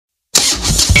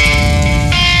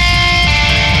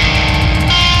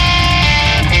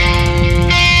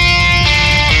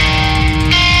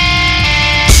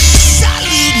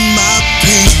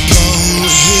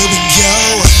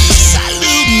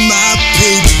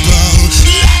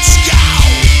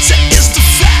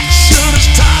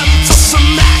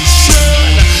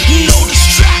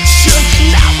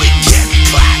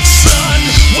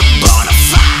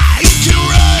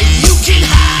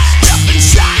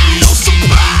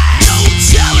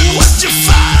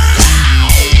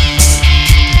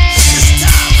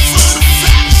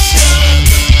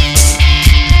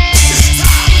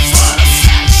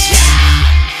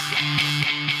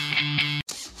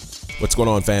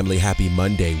going on, family? Happy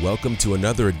Monday. Welcome to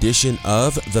another edition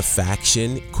of The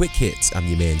Faction Quick Hits. I'm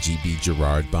your man, GB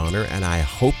Gerard Bonner, and I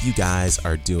hope you guys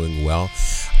are doing well.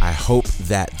 I hope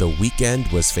that the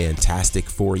weekend was fantastic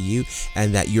for you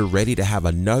and that you're ready to have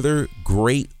another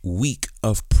great week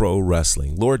of pro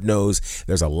wrestling. Lord knows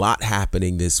there's a lot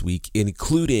happening this week,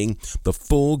 including the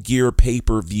Full Gear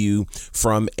pay-per-view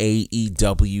from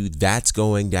AEW. That's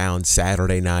going down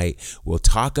Saturday night. We'll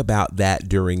talk about that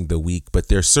during the week, but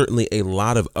there's certainly a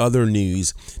lot of other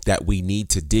news that we need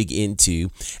to dig into,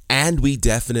 and we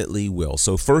definitely will.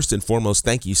 So first and foremost,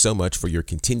 thank you so much for your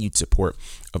continued support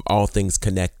of all things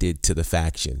connected to The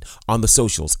Faction. On the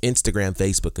socials, Instagram,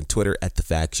 Facebook, and Twitter at The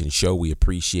Faction Show. We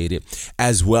appreciate it.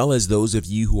 As well as those of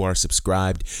you who are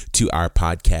subscribed to our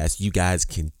podcast. You guys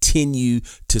continue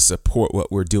to support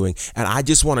what we're doing. And I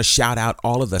just want to shout out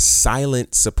all of the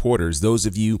silent supporters, those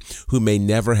of you who may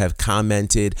never have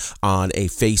commented on a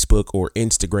Facebook or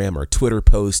Instagram or Twitter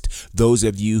post, those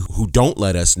of you who don't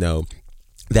let us know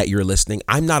that you're listening.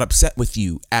 I'm not upset with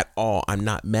you at all. I'm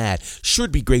not mad. Sure,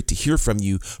 it'd be great to hear from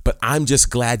you, but I'm just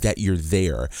glad that you're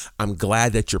there. I'm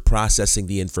glad that you're processing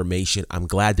the information. I'm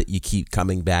glad that you keep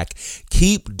coming back.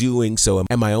 Keep doing so.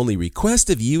 And my only request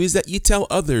of you is that you tell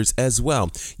others as well.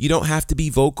 You don't have to be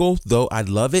vocal, though I'd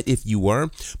love it if you were.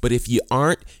 But if you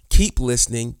aren't, keep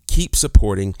listening, keep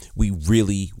supporting. We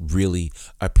really, really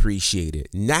appreciate it.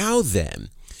 Now then,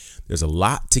 there's a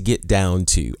lot to get down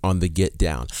to on the Get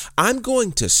Down. I'm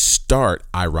going to start,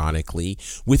 ironically,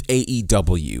 with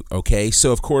AEW, okay?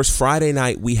 So, of course, Friday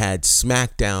night we had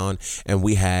SmackDown and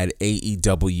we had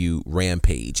AEW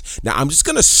Rampage. Now, I'm just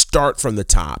going to start from the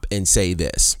top and say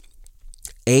this.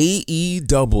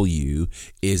 AEW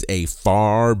is a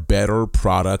far better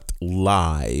product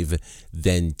live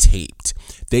than taped.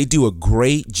 They do a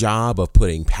great job of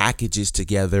putting packages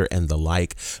together and the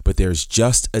like, but there's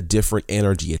just a different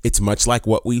energy. It's much like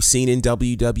what we've seen in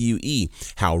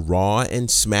WWE, how Raw and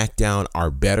SmackDown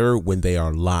are better when they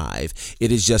are live.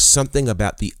 It is just something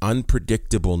about the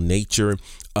unpredictable nature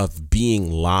of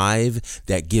being live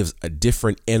that gives a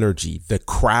different energy. The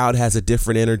crowd has a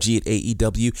different energy at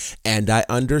AEW, and I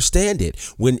understand it.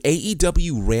 When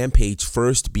AEW Rampage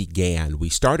first began, we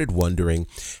started wondering,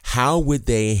 how would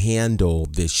they handle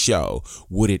this show?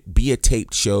 Would it be a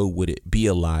taped show? Would it be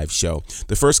a live show?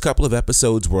 The first couple of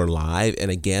episodes were live, and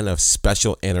again, a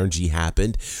special energy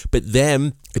happened, but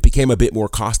then it became a bit more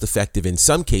cost effective in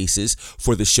some cases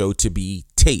for the show to be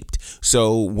taped.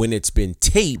 So when it's been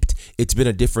taped, it's been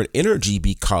a different energy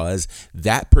because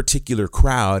that particular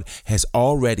crowd has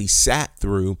already sat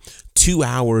through 2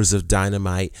 hours of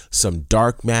Dynamite, some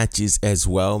dark matches as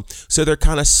well. So they're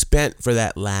kind of spent for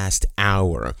that last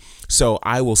hour. So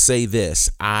I will say this,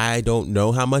 I don't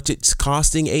know how much it's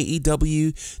costing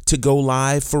AEW to go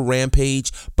live for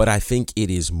Rampage, but I think it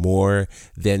is more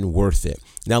than worth it.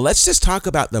 Now let's just talk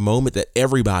about the moment that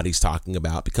everybody's talking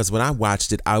about, because when I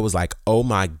watched it, I was like, oh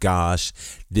my gosh,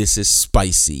 this is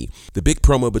spicy. The big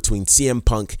promo between CM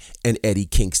Punk and Eddie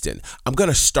Kingston. I'm going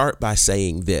to start by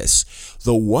saying this.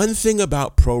 The one thing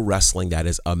about pro wrestling that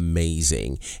is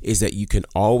amazing is that you can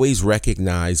always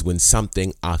recognize when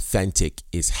something authentic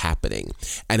is happening.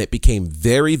 And it became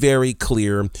very, very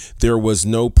clear there was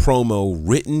no promo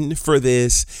written for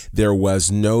this. There was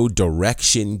no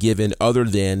direction given other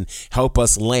than help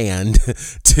us land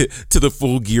to the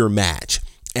Full Gear match.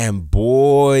 And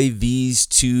boy, these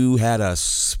two had a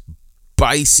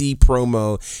spicy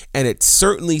promo, and it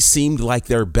certainly seemed like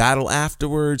their battle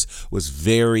afterwards was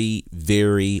very,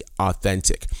 very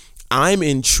authentic. I'm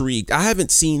intrigued. I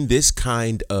haven't seen this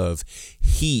kind of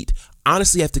heat.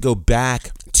 Honestly, I have to go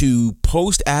back to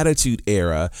post-Attitude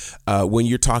Era when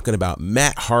you're talking about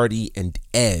Matt Hardy and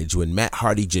Edge, when Matt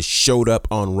Hardy just showed up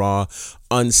on Raw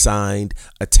unsigned,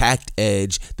 attacked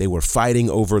Edge. They were fighting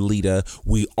over Lita.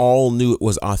 We all knew it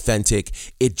was authentic.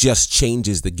 It just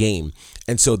changes the game.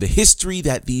 And so the history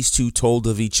that these two told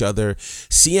of each other,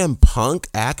 CM Punk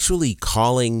actually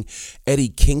calling Eddie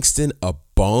Kingston a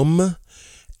bum,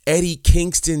 Eddie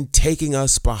Kingston taking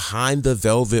us behind the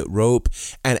velvet rope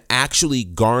and actually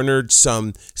garnered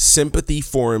some sympathy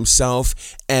for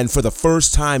himself. And for the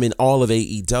first time in all of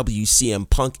AEW, CM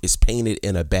Punk is painted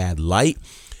in a bad light.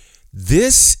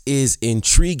 This is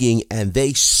intriguing, and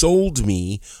they sold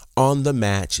me on the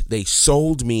match. They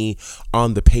sold me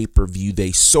on the pay-per-view.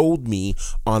 They sold me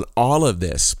on all of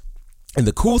this. And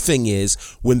the cool thing is,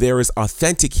 when there is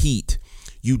authentic heat,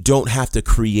 you don't have to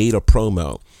create a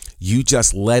promo. You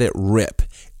just let it rip,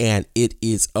 and it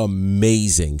is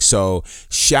amazing. So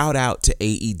shout out to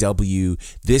AEW.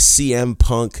 This CM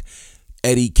Punk,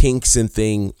 Eddie Kingston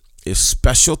thing is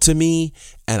special to me,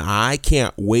 and I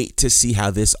can't wait to see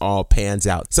how this all pans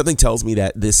out. Something tells me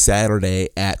that this Saturday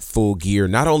at Full Gear,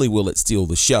 not only will it steal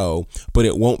the show, but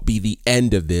it won't be the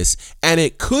end of this, and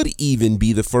it could even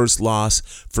be the first loss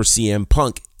for CM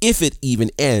Punk if it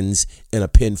even ends in a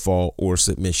pinfall or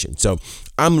submission. So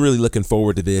I'm really looking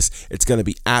forward to this. It's going to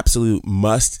be absolute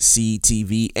must-see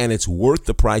TV, and it's worth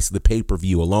the price of the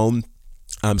pay-per-view alone.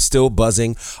 I'm still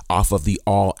buzzing off of the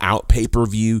All Out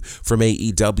pay-per-view from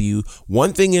AEW.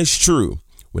 One thing is true.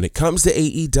 When it comes to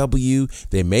AEW,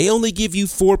 they may only give you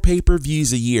 4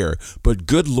 pay-per-views a year, but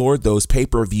good Lord, those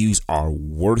pay-per-views are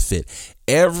worth it.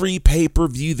 Every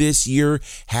pay-per-view this year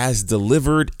has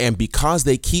delivered, and because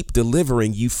they keep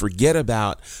delivering, you forget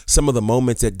about some of the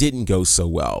moments that didn't go so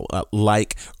well.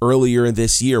 Like earlier in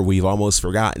this year, we've almost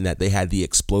forgotten that they had the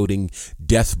exploding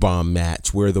death bomb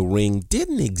match where the ring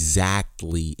didn't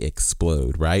exactly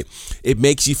explode, right? It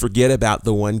makes you forget about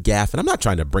the one gaffe, and I'm not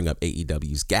trying to bring up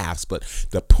AEW's gaffes, but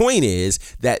the point is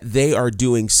that they are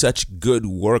doing such good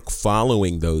work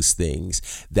following those things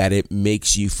that it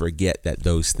makes you forget that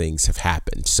those things have happened.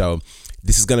 So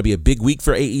this is going to be a big week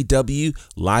for AEW.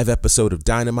 Live episode of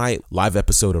Dynamite, live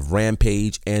episode of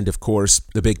Rampage, and of course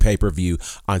the big pay-per-view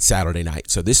on Saturday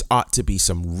night. So this ought to be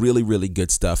some really, really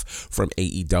good stuff from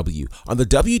AEW. On the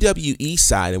WWE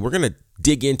side, and we're going to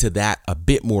dig into that a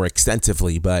bit more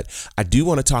extensively, but I do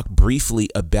want to talk briefly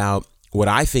about what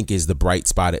I think is the bright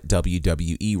spot at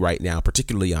WWE right now,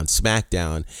 particularly on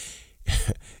SmackDown.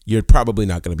 You're probably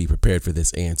not going to be prepared for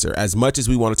this answer. As much as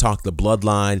we want to talk the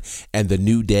Bloodline and the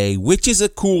New Day, which is a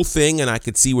cool thing, and I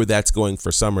could see where that's going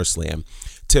for SummerSlam.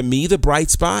 To me, the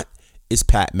bright spot is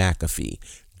Pat McAfee.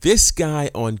 This guy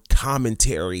on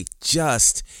commentary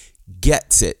just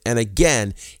gets it. And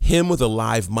again, him with a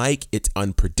live mic, it's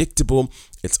unpredictable.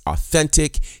 It's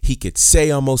authentic. He could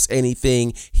say almost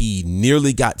anything. He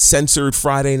nearly got censored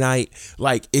Friday night.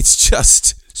 Like, it's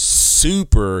just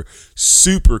super,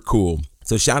 super cool.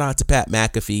 So shout out to Pat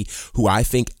McAfee, who I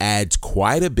think adds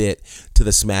quite a bit to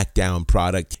the SmackDown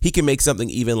product. He can make something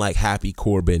even like Happy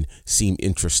Corbin seem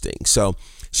interesting. So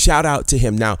shout out to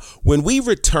him. Now, when we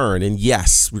return, and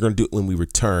yes, we're going to do it when we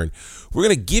return, we're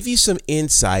going to give you some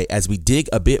insight as we dig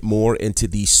a bit more into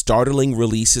the startling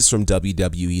releases from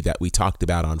WWE that we talked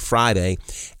about on Friday.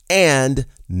 And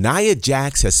Nia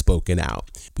Jax has spoken out.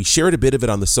 We shared a bit of it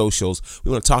on the socials.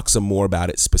 We want to talk some more about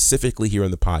it specifically here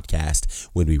on the podcast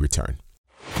when we return.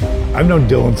 I've known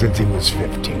Dylan since he was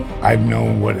 15. I've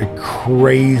known what a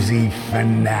crazy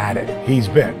fanatic he's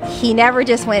been. He never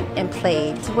just went and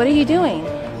played. So what are you doing?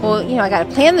 Well, I got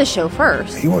to plan the show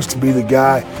first. He wants to be the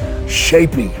guy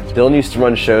shaping it. Dylan used to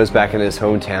run shows back in his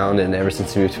hometown, and ever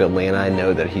since he moved to Atlanta, I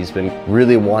know that he's been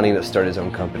really wanting to start his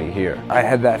own company here. I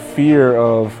had that fear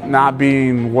of not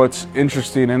being what's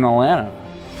interesting in Atlanta.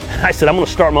 I said, I'm going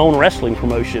to start my own wrestling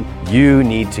promotion. You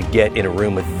need to get in a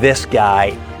room with this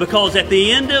guy. Because at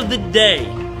the end of the day,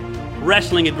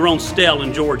 wrestling had grown stale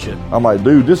in Georgia. I'm like,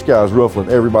 dude, this guy's ruffling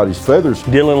everybody's feathers.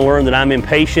 Dylan learned that I'm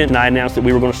impatient, and I announced that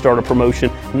we were going to start a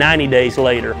promotion 90 days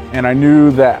later. And I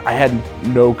knew that I had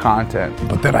no content.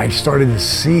 But then I started to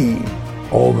see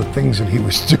all the things that he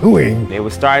was doing. It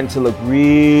was starting to look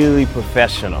really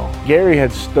professional. Gary had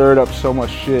stirred up so much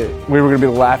shit. We were going to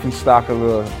be the laughing stock of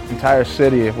the entire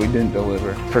city if we didn't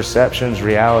deliver. Perception's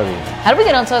reality. How did we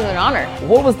get on Southern Honor?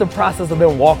 What was the process of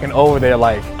them walking over there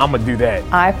like, I'm going to do that?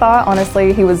 I thought,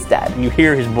 honestly, he was dead. You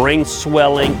hear his brain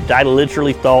swelling. I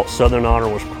literally thought Southern Honor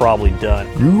was probably done.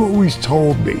 You always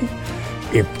told me,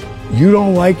 if you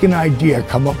don't like an idea,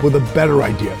 come up with a better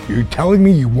idea. You're telling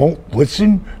me you won't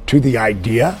listen to the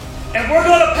idea? And we're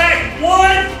going to pack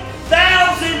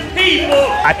 1,000 people.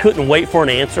 I couldn't wait for an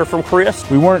answer from Chris.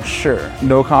 We weren't sure.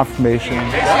 No confirmation.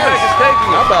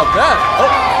 How about that? Oh,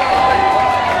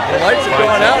 the lights are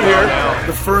going out here.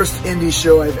 The first indie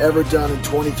show I've ever done in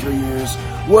 23 years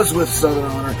was with Southern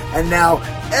Honor, and now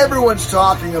everyone's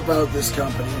talking about this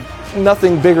company.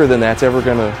 Nothing bigger than that's ever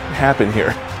going to happen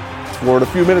here. A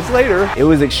few minutes later, it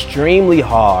was extremely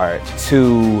hard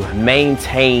to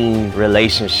maintain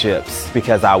relationships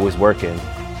because I was working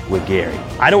with Gary.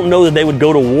 I don't know that they would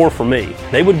go to war for me.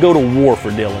 They would go to war for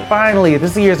Dylan. Finally,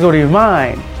 this year's going to be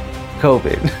mine.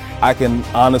 COVID. I can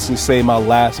honestly say my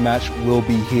last match will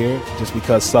be here just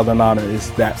because Southern Honor is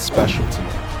that special to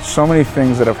me. So many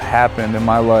things that have happened in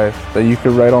my life that you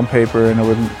could write on paper and it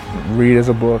would read as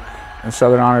a book. And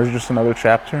Southern Honor is just another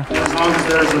chapter. As long as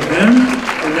there's a them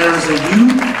and there's a you,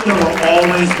 there will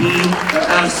always be the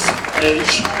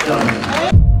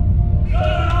SHW.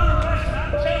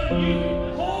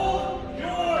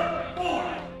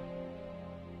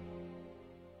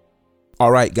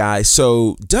 All right, guys.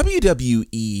 So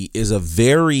WWE is a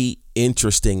very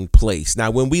interesting place.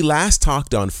 Now, when we last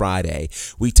talked on Friday,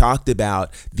 we talked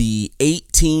about the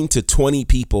 18 to 20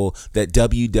 people that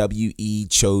WWE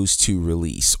chose to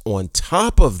release. On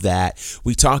top of that,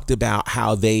 we talked about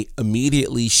how they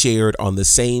immediately shared on the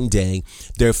same day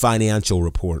their financial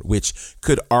report, which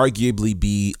could arguably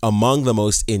be among the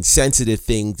most insensitive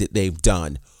things that they've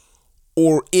done.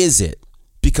 Or is it?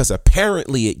 Because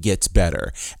apparently it gets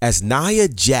better, as Nia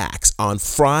Jax on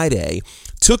Friday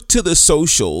took to the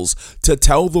socials to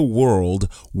tell the world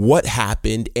what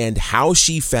happened and how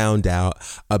she found out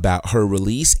about her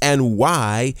release and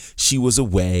why she was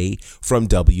away from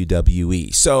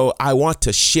WWE. So I want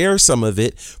to share some of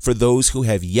it for those who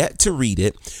have yet to read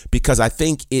it, because I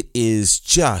think it is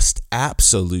just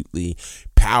absolutely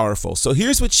powerful. So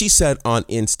here's what she said on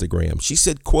Instagram. She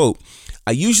said, quote,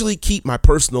 "I usually keep my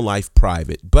personal life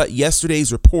private, but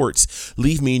yesterday's reports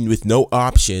leave me with no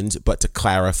options but to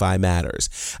clarify matters.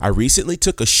 I recently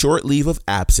took a short leave of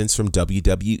absence from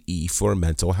WWE for a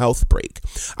mental health break.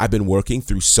 I've been working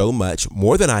through so much,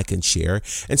 more than I can share,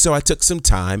 and so I took some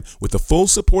time with the full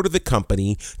support of the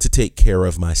company to take care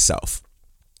of myself.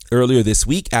 Earlier this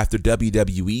week, after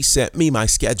WWE sent me my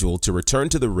schedule to return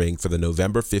to the ring for the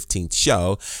November 15th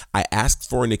show, I asked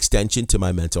for an extension to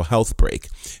my mental health break,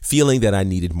 feeling that I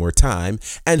needed more time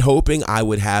and hoping I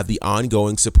would have the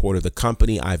ongoing support of the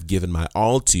company I've given my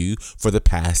all to for the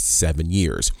past 7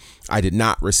 years. I did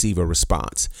not receive a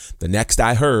response. The next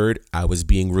I heard, I was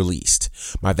being released.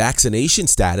 My vaccination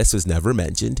status was never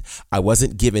mentioned. I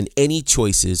wasn't given any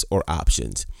choices or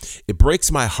options. It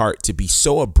breaks my heart to be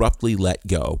so abruptly let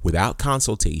go without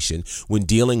consultation when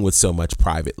dealing with so much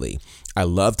privately. I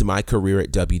loved my career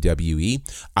at WWE.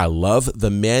 I love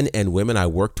the men and women I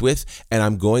worked with, and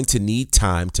I'm going to need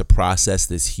time to process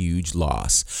this huge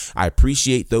loss. I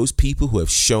appreciate those people who have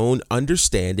shown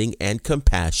understanding and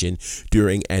compassion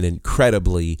during an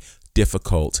incredibly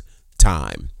difficult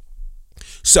time."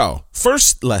 So,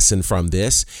 first lesson from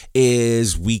this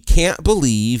is we can't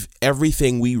believe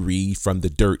everything we read from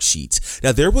the dirt sheets.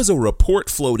 Now, there was a report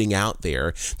floating out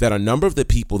there that a number of the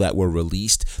people that were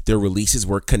released, their releases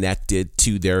were connected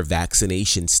to their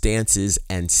vaccination stances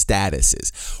and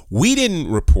statuses. We didn't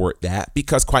report that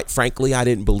because, quite frankly, I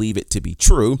didn't believe it to be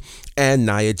true, and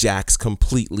Nia Jax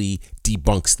completely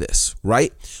debunks this,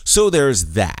 right? So there's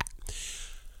that.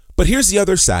 But here's the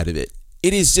other side of it.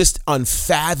 It is just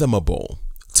unfathomable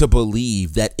to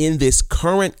believe that in this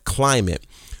current climate,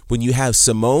 when you have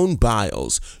Simone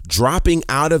Biles dropping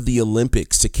out of the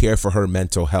Olympics to care for her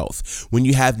mental health, when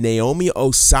you have Naomi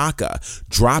Osaka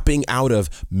dropping out of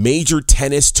major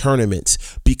tennis tournaments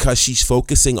because she's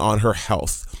focusing on her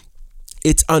health,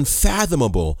 it's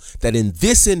unfathomable that in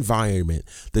this environment,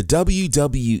 the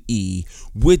WWE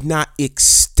would not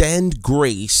extend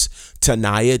grace to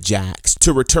Nia Jax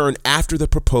to return after the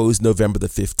proposed November the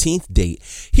 15th date.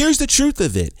 Here's the truth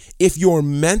of it. If your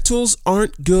mentals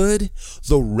aren't good,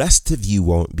 the rest of you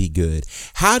won't be good.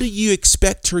 How do you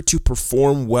expect her to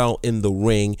perform well in the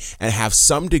ring and have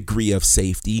some degree of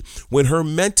safety when her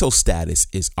mental status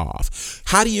is off?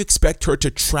 How do you expect her to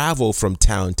travel from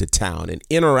town to town and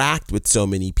interact with so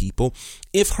many people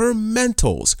if her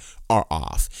mentals are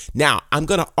off? Now, I'm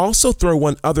going to also throw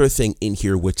one other thing in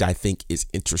here, which I think is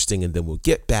interesting, and then we'll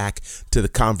get back to the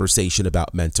conversation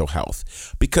about mental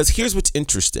health. Because here's what's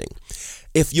interesting.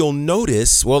 If you'll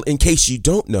notice, well, in case you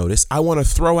don't notice, I want to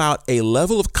throw out a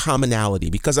level of commonality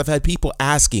because I've had people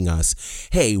asking us,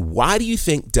 hey, why do you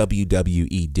think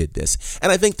WWE did this?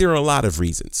 And I think there are a lot of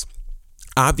reasons.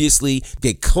 Obviously,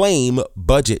 they claim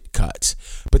budget cuts,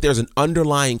 but there's an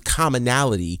underlying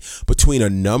commonality between a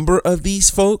number of these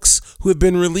folks who have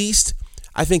been released.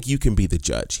 I think you can be the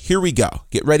judge. Here we go.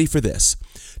 Get ready for this.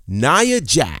 Nia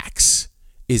Jax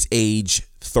is age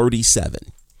 37.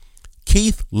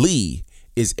 Keith Lee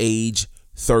is age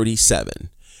 37.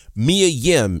 Mia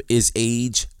Yim is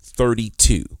age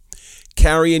 32.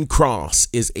 Karrion Kross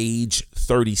is age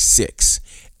 36.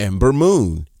 Ember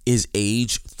Moon is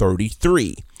age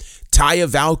 33. Taya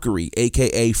Valkyrie,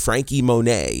 aka Frankie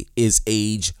Monet, is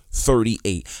age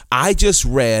 38. I just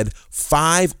read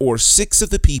 5 or 6 of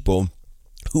the people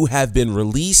who have been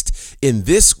released in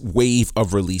this wave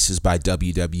of releases by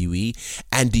WWE.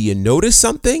 And do you notice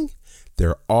something?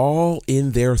 They're all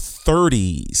in their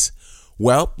 30s.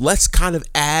 Well, let's kind of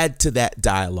add to that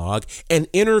dialogue an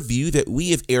interview that we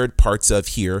have aired parts of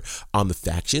here on The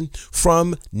Faction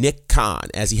from Nick Khan,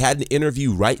 as he had an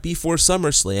interview right before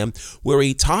SummerSlam where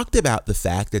he talked about the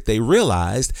fact that they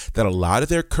realized that a lot of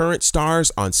their current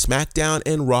stars on SmackDown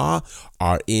and Raw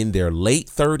are in their late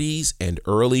 30s and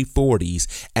early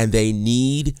 40s, and they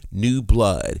need new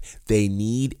blood. They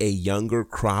need a younger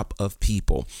crop of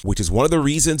people, which is one of the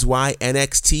reasons why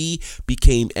NXT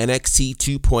became NXT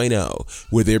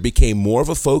 2.0, where there became more of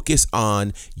a focus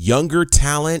on younger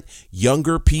talent,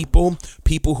 younger people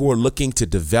who are looking to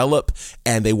develop,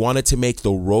 and they wanted to make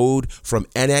the road from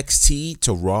NXT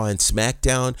to Raw and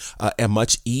SmackDown a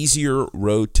much easier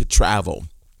road to travel.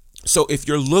 So if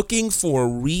you're looking for a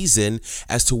reason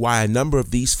as to why a number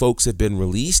of these folks have been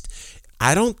released,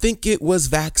 I don't think it was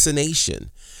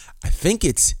vaccination. I think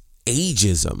it's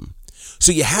ageism.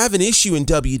 So you have an issue in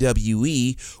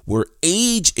WWE where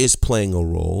age is playing a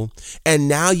role, and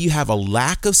now you have a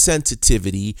lack of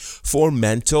sensitivity for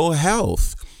mental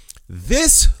health.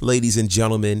 This, ladies and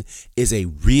gentlemen, is a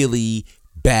really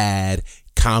bad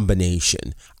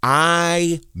combination.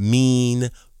 I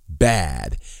mean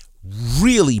bad.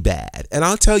 Really bad. And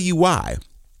I'll tell you why.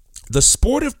 The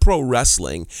sport of pro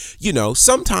wrestling,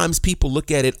 sometimes people look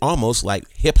at it almost like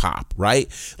hip hop, right?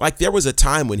 Like there was a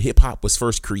time when hip hop was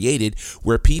first created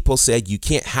where people said you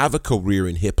can't have a career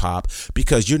in hip hop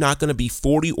because you're not going to be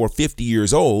 40 or 50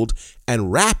 years old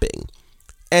and rapping.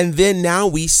 And then now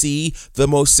we see the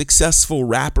most successful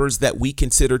rappers that we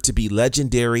consider to be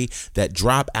legendary that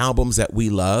drop albums that we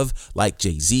love, like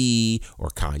Jay-Z or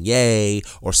Kanye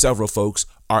or several folks,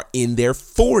 are in their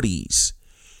 40s.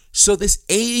 So this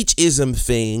ageism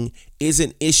thing is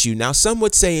an issue. Now, some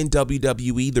would say in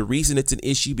WWE, the reason it's an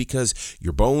issue because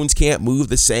your bones can't move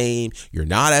the same, you're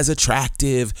not as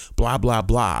attractive, blah, blah,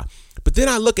 blah. But then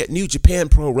I look at New Japan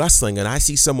Pro Wrestling and I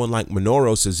see someone like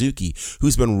Minoru Suzuki,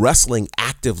 who's been wrestling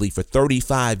actively for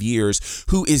 35 years,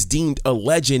 who is deemed a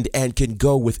legend and can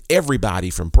go with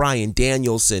everybody from Bryan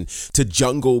Danielson to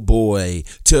Jungle Boy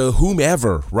to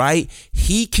whomever, right?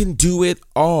 He can do it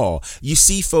all. You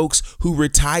see folks who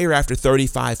retire after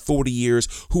 35, 40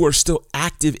 years who are still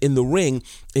active in the ring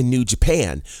in New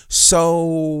Japan. So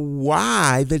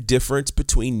why the difference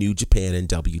between New Japan and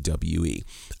WWE?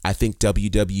 I think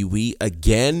WWE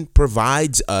again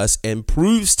provides us and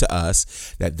proves to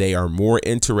us that they are more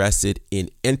interested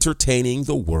in entertaining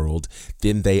the world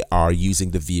than they are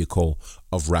using the vehicle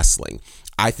of wrestling.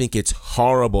 I think it's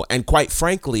horrible. And quite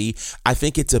frankly, I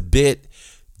think it's a bit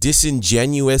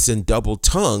disingenuous and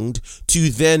double-tongued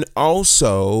to then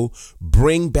also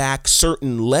bring back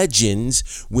certain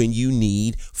legends when you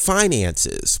need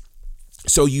finances.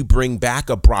 So you bring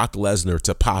back a Brock Lesnar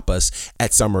to pop us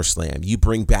at SummerSlam. You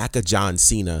bring back a John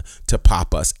Cena to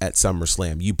pop us at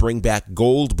SummerSlam. You bring back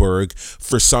Goldberg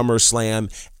for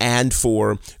SummerSlam and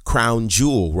for Crown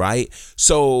Jewel, right?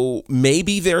 So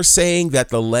maybe they're saying that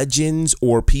the legends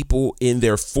or people in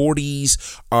their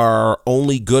 40s are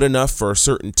only good enough for a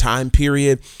certain time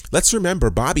period. Let's remember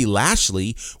Bobby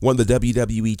Lashley won the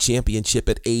WWE Championship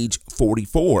at age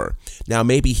 44. Now,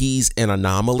 maybe he's an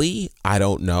anomaly. I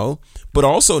don't know. But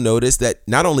also notice that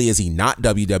not only is he not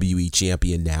WWE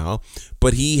champion now,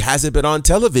 but he hasn't been on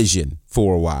television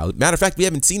for a while. Matter of fact, we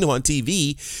haven't seen him on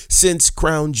TV since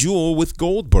Crown Jewel with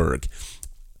Goldberg.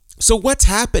 So what's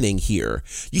happening here?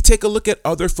 You take a look at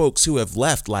other folks who have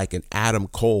left, like an Adam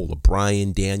Cole, a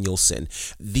Bryan Danielson.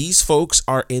 These folks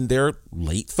are in their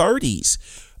late 30s.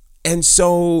 And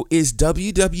so is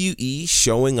WWE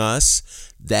showing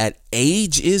us that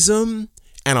ageism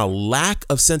and a lack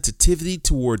of sensitivity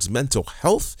towards mental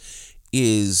health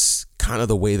is kind of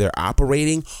the way they're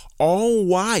operating, all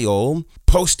while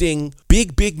posting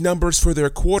big numbers for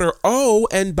their quarter. Oh,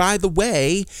 and by the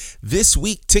way, this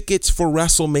week tickets for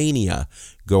WrestleMania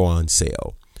go on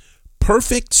sale.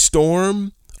 Perfect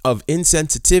storm of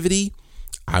insensitivity?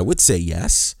 I would say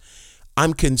yes.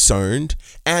 I'm concerned,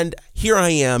 and here I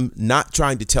am not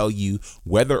trying to tell you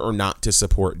whether or not to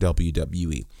support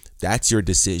WWE. That's your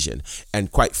decision.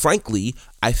 And quite frankly,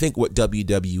 I think what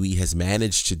WWE has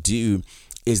managed to do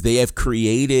is they have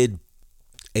created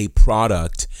a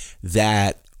product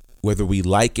that, whether we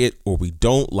like it or we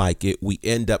don't like it, we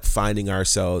end up finding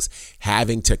ourselves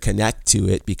having to connect to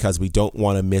it because we don't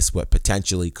want to miss what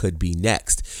potentially could be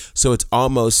next. So it's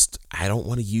almost, I don't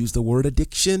want to use the word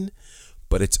addiction,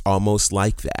 but it's almost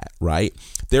like that, right?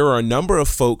 There are a number of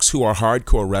folks who are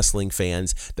hardcore wrestling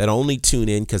fans that only tune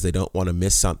in because they don't want to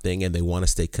miss something and they want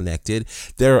to stay connected.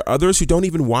 There are others who don't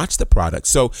even watch the product.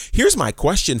 So here's my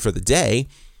question for the day.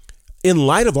 In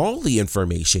light of all the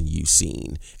information you've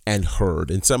seen and heard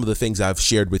and some of the things I've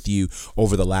shared with you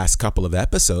over the last couple of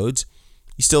episodes,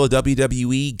 you still a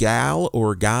WWE gal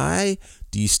or guy?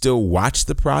 Do you still watch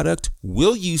the product?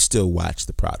 Will you still watch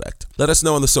the product? Let us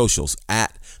know on the socials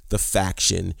at The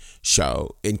Faction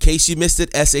Show. In case you missed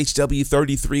it, SHW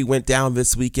 33 went down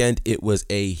this weekend. It was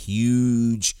a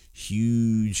huge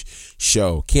huge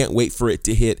show. Can't wait for it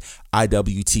to hit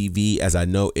IWTV, as I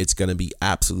know it's going to be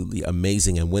absolutely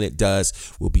amazing. And when it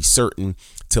does, we'll be certain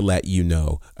to let you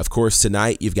know. Of course,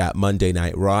 tonight you've got Monday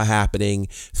Night Raw happening,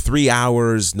 3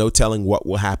 hours, no telling what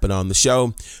will happen on the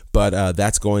show, but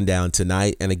that's going down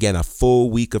tonight. And again, a full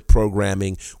week of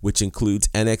programming, which includes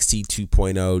NXT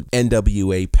 2.0,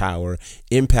 NWA Power,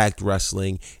 Impact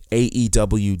Wrestling,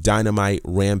 AEW Dynamite,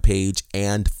 Rampage,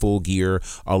 and Full Gear,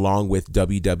 along with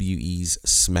WWE's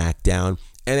SmackDown,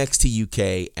 NXT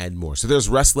UK, and more. So there's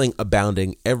wrestling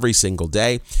abounding every single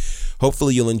day.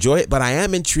 Hopefully you'll enjoy it, but I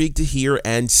am intrigued to hear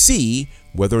and see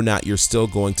whether or not you're still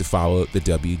going to follow the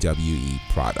WWE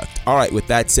product. All right, with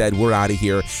that said, we're out of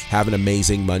here. Have an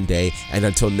amazing Monday, and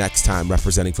until next time,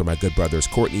 representing for my good brothers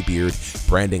Courtney Beard,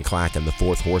 Brandon Clack, and the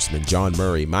Fourth Horseman, John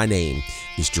Murray, my name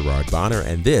is Gerard Bonner,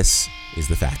 and this is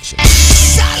The Faction.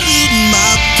 Salute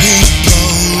my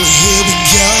people, here we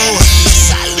go.